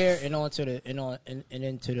out the the chair mix. and onto the and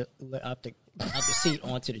into the out the seat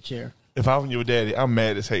onto the chair. If I'm your daddy, I'm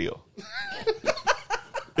mad as hell.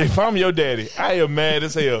 If I'm your daddy, I am mad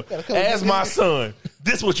as hell. As my son,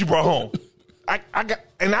 this what you brought home. I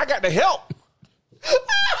got the help.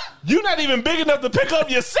 You're not even big enough to pick up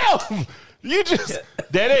yourself. You just,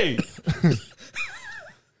 Daddy,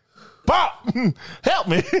 Pop, help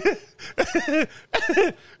me.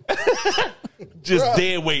 Just Bruh.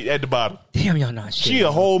 dead weight at the bottom. Damn, y'all not shit. She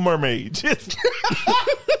a whole mermaid. Just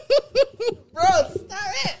Bro,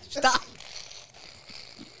 stop it. Stop.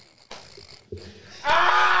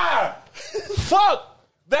 fuck.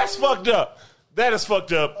 That's fucked up. That is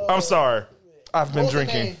fucked up. I'm sorry. I've been What was her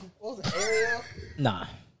drinking. name? What was it? Ariel? Nah,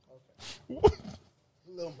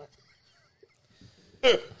 Little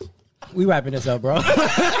man. we wrapping this up, bro. He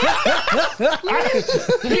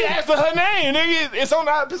asked her name, nigga. It's on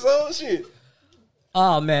the episode. Shit.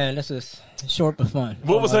 Oh man, this is short but fun.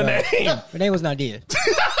 What was her name? Her name was Nadia.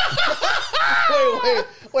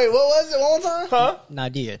 Wait, what was it? One more time? Huh?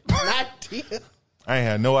 Nadia. Nadia. I ain't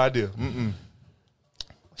had no idea.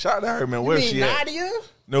 Shout out to her, man. You Where mean she at? Nadia?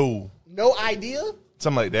 No. No idea?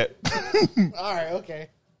 Something like that. All right, okay.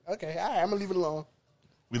 Okay, all right, I'm going to leave it alone.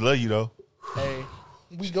 We love you, though. Hey,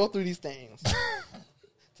 we go through these things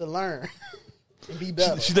to learn and be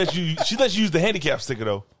better. She let you use the handicap sticker,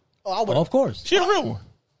 though. Oh, I would. Well, of course. She a real one.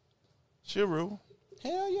 She a real one.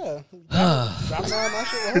 Hell yeah. Drop down my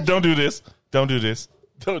shit with her. Don't do this. Don't do this.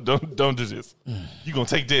 Don't do this. You gonna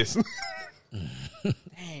take this.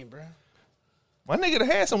 Dang, bro. My nigga done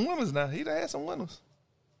had some winners now. He done had some winners.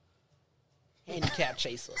 Handicap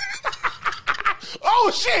chaser.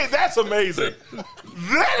 Oh, shit. That's amazing.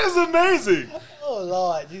 That is amazing. Oh,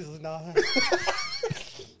 Lord. Jesus, no.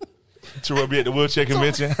 To be at the wheelchair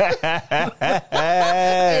convention.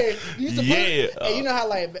 Hey, you used to Yeah. Hey, you know how,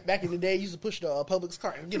 like, back in the day, you used to push the Publix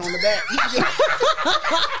cart and get on the back?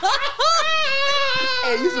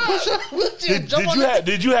 Hey, you used to push up.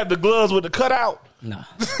 Did you have the gloves with the cutout? Nah.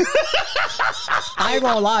 I ain't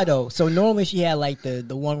gonna lie though. So normally she had like the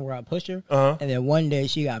one where I push her, and then one day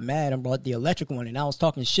she got mad and brought the electric one, and I was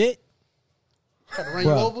talking shit, Had to run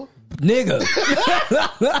you over. nigga.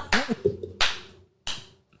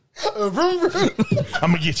 Vroom, vroom.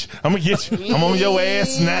 I'm gonna get you. I'm on your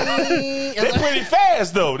ass now. They pretty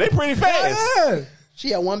fast though. They pretty fast.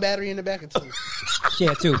 She had one battery in the back of two. She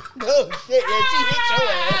had two. Oh, shit. Yeah, she hit your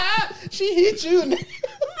ass. She hit you.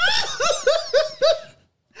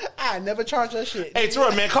 I never charge her shit. Hey, Troy,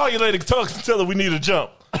 man, call you later. Tell her we need a jump.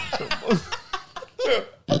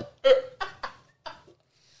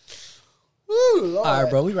 Ooh, Lord. All right,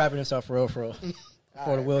 bro. We wrapping this up for real. For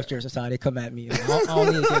the wheelchair society, come at me. I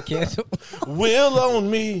don't need to get canceled. Will on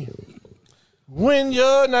me when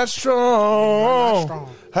you're not strong. strong.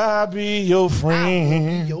 I'll be your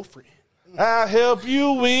friend. Your friend. I'll help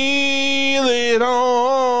you wheel it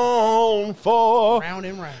on for Round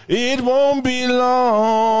and round. it won't be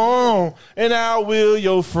long, and I will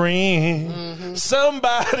your friend.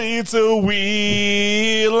 Somebody to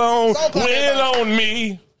wheel on, So glad wheel on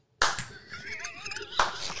me.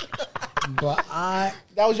 But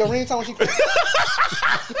That was your ringtone when she.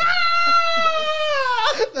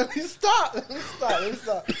 Let me stop.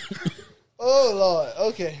 Oh Lord.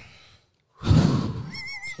 Okay.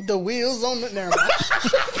 The wheels on the. Never mind.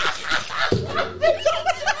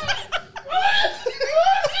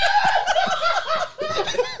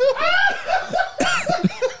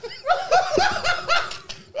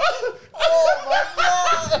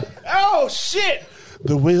 Oh shit!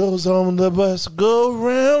 The wheels on the bus go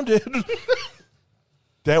round it.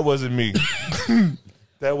 That wasn't me.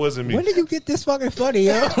 That wasn't me. when did you get this fucking funny,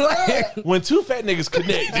 yo? When two fat niggas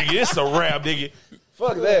connect, nigga, it's a rap, nigga.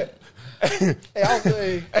 Fuck that. Hey, I was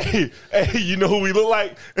saying. Hey, you know who we look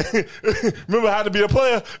like? Remember How to Be a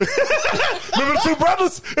Player? Remember the two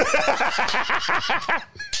brothers?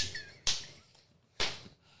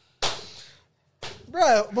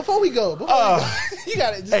 Bro, before we go, you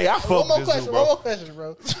got it. Hey, I fuck one this more dude, question, bro. one more question,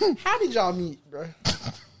 bro. How did y'all meet, bro?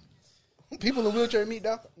 People in wheelchair meet,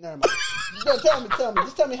 though? Never mind. Bro, tell me.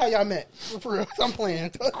 Just tell me how y'all met. For real, I'm playing.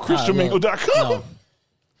 ChristianMingle.com. No.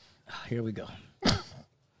 Here we go.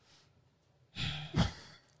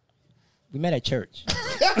 We met at church.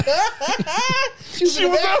 She was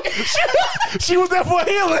in the back. She was there for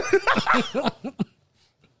healing.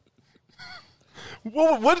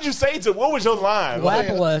 What did you say to? What was your line? What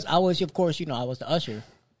happened was, I was, of course, I was the usher.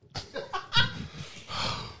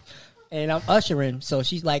 And I'm ushering, so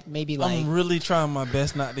she's like, maybe like. I'm really trying my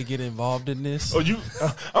best not to get involved in this. Oh, you?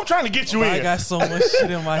 I'm trying to get you in. I got so much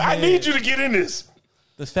shit in my head. I need you to get in this.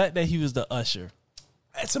 The fact that he was the usher.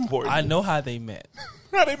 That's important. I know how they met.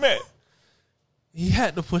 How they met. He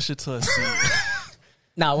had to push her to a seat.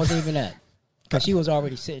 No, it wasn't even that. Because she was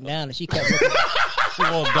already sitting down and she kept looking.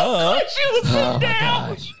 Well, duh. She was sitting down.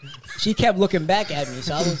 Gosh. She kept looking back at me.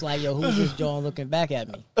 So I was like, yo, who's this John looking back at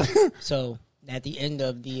me? So at the end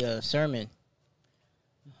of the sermon,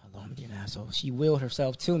 Lord, I'm being an asshole. She wheeled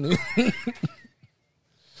herself to me.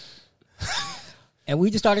 And we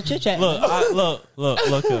just started chit-chatting. Look here. Look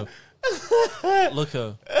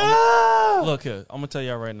here. Look here. I'm going to tell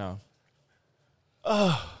y'all right now.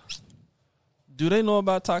 Do they know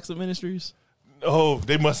about Toxic Ministries? Oh,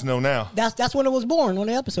 they must know now. That's when it was born on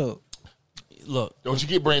the episode. Look. Don't you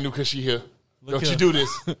get brand new because she here. Don't here. you do this.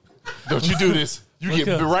 Don't you do this. You Look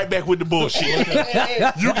get here. right back with the bullshit.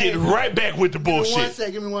 You get right back with the bullshit.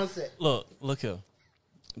 Give me one sec. Look here.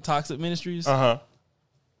 Toxic Ministries. Uh-huh.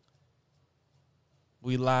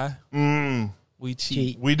 We lie. We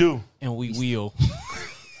cheat. We do. And we wheel.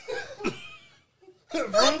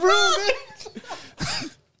 Vroom, vroom,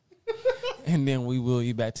 bitch. And then we will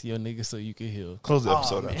you back to your nigga so you can heal. Close the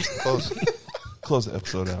episode out. Close the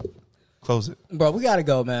episode out. Close it. Bro, we gotta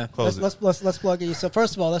go, man. Close Let's plug in. So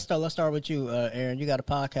first of all, let's start with you, Aaron. You got a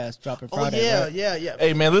podcast dropping Oh, Friday. yeah, right? yeah.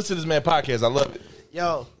 Hey, man, listen to this man podcast. I love it.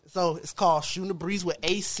 Yo, so it's called Shooting the Breeze with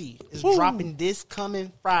AC. It's dropping this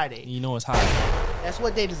coming Friday. You know it's hot. That's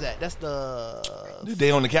what date is that? That's the. The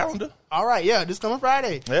day on the calendar? All right, yeah, this coming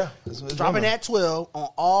Friday. Yeah. Dropping at 12 on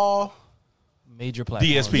all. Major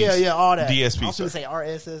platforms. DSPs. Yeah, all that. DSPs. I was going to say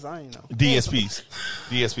RSS. I ain't know. DSPs.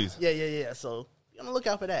 Yeah. So be on the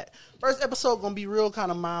lookout for that. First episode going to be real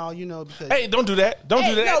kind of mild, because. Hey, don't do that. Don't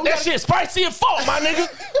do that. no, we That gotta- shit spicy and fault, my nigga.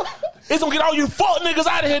 It's gonna get all you fault niggas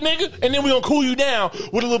out of here, nigga. And then we gonna cool you down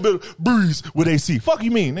with a little bit of breeze with AC. Fuck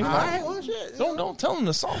you mean, nigga. All right, well, shit. Don't tell them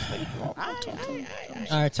the song,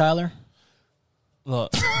 nigga. All right, Tyler.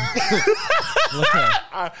 Look. Look here.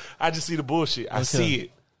 I just see the bullshit. I Okay. see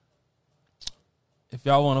it. If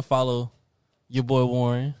y'all want to follow your boy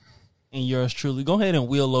Warren and yours truly, go ahead and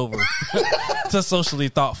wheel over to Socially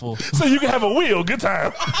Thoughtful. So you can have a wheel. Good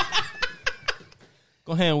time.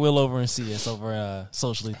 Go ahead and wheel over and see us over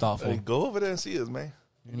Socially Thoughtful. Hey, go over there and see us, man.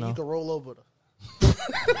 You know, You can roll over the.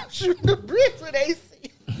 Shooting the Breeze with AC.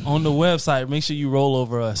 on the website, make sure you roll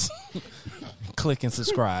over us. Click and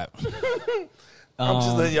subscribe. I'm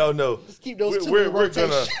just letting y'all know. Just keep those two we're in gonna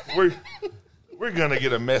rotation. we're gonna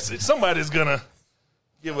get a message. Somebody's gonna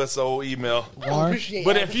give us an old email. Warren. Appreciate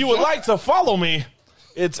But it. if you would like to follow me,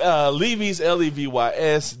 it's Levy's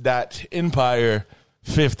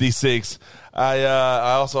LEVYS.Empire56. I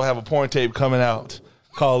also have a porn tape coming out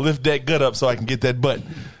called "Lift That Gut Up" so I can get that butt.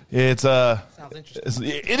 It's Sounds interesting.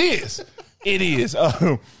 it is.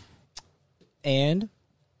 And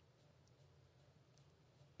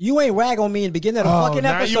you ain't rag on me in the beginning of the fucking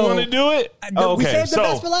now episode. you want to do it? We saved the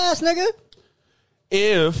best for last, nigga.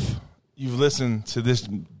 If you've listened to this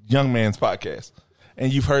young man's podcast,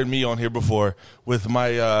 and you've heard me on here before with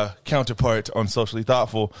my counterpart on Socially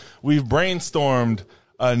Thoughtful. We've brainstormed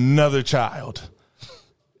another child,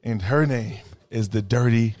 and her name is the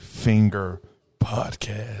Dirty Finger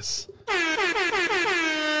Podcast.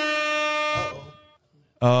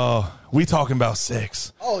 We talking about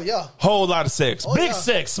sex. Oh, yeah. Whole lot of sex. Oh, Big yeah.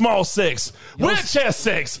 sex, small sex, with chest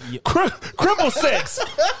sex, cripple sex,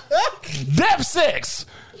 deaf sex.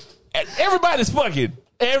 And everybody's fucking.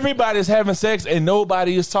 Everybody's having sex, and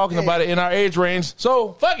nobody is talking about it in our age range.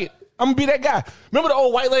 So, fuck it. I'm going to be that guy. Remember the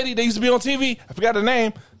old white lady that used to be on TV? I forgot her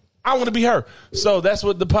name. I want to be her. So, that's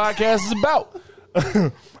what the podcast is about.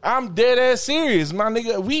 I'm dead ass serious, my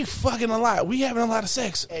nigga. We fucking a lot. We having a lot of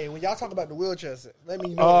sex. Hey, when y'all talk about the wheelchair, let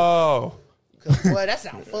me know. Oh. Cause boy, that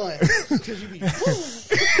sounds fun. Cause you be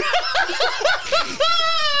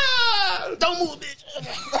don't move, bitch.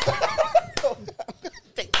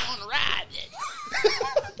 Take you on the ride,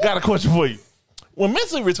 bitch. Got a question for you. When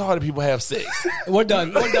mentally retarded people have sex, We're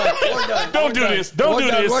done. don't do this. Don't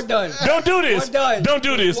do this. We're done. Don't do this. We're done. Don't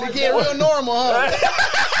do this. You get real normal, huh?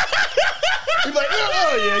 You like,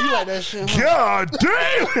 oh yeah, you like that shit. Huh? God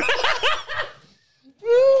damn.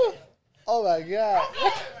 Oh my god.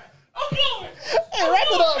 I'm going. Hey, wrap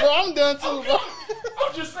it up, bro. I'm done too, bro.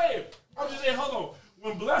 I'm just saying. Hold on.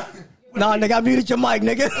 When blind. Nah, nigga, I muted your mic,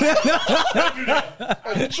 nigga.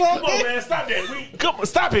 Trump Come on, man. Stop that. Come on,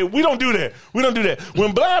 stop it. We don't do that.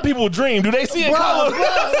 When blind people dream, do they see in color?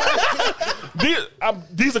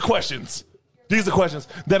 These are questions. These are questions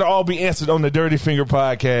that'll all be answered on the Dirty Finger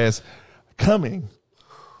Podcast, coming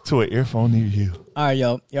to an earphone near you. All right,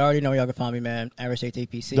 yo. You already know y'all can find me, man. Average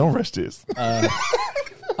ATPC. Don't rush this.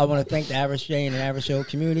 I want to thank the Average Shane and Average Show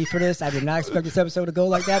community for this. I did not expect this episode to go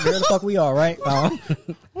like that, but here the fuck we are, right?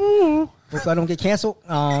 Hopefully I don't get canceled.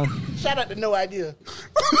 Shout out to No Idea.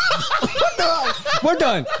 We're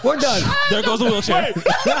done. There goes the wheelchair.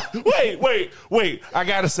 Wait. I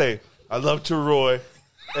gotta say, I love Roy,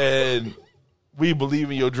 and we believe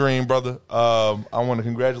in your dream, brother. I want to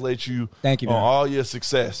congratulate you. Thank you, on man. all your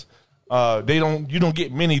success. You don't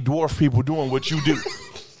get many dwarf people doing what you do.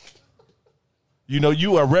 You know,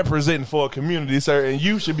 you are representing for a community, sir, and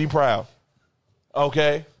you should be proud.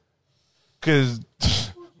 Okay? Because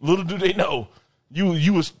little do they know,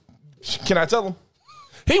 you was, can I tell them?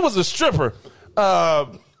 He was a stripper.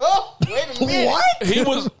 Oh, wait a minute. What?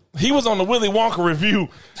 He was on the Willy Wonka review.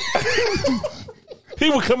 He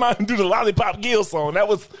would come out and do the Lollipop Gill song. That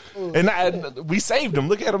was, we saved him.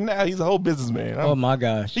 Look at him now. He's a whole businessman. Oh, my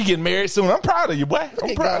gosh. He getting married soon. I'm proud of you, boy.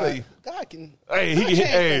 I'm proud of you. God can. Hey, he can hit.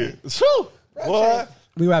 Hey, shoo. What?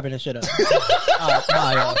 We wrapping this shit up. All right,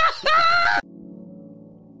 bye, y'all.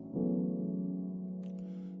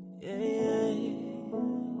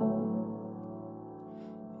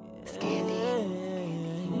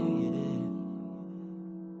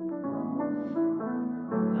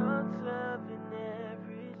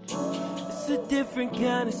 It's a different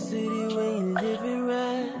kind of city when you live it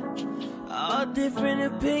right. All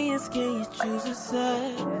different opinions, can you choose a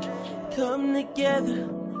side? Come together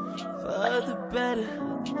for the better.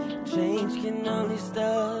 Change can only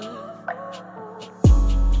start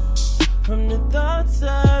from the thoughts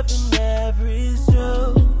of an average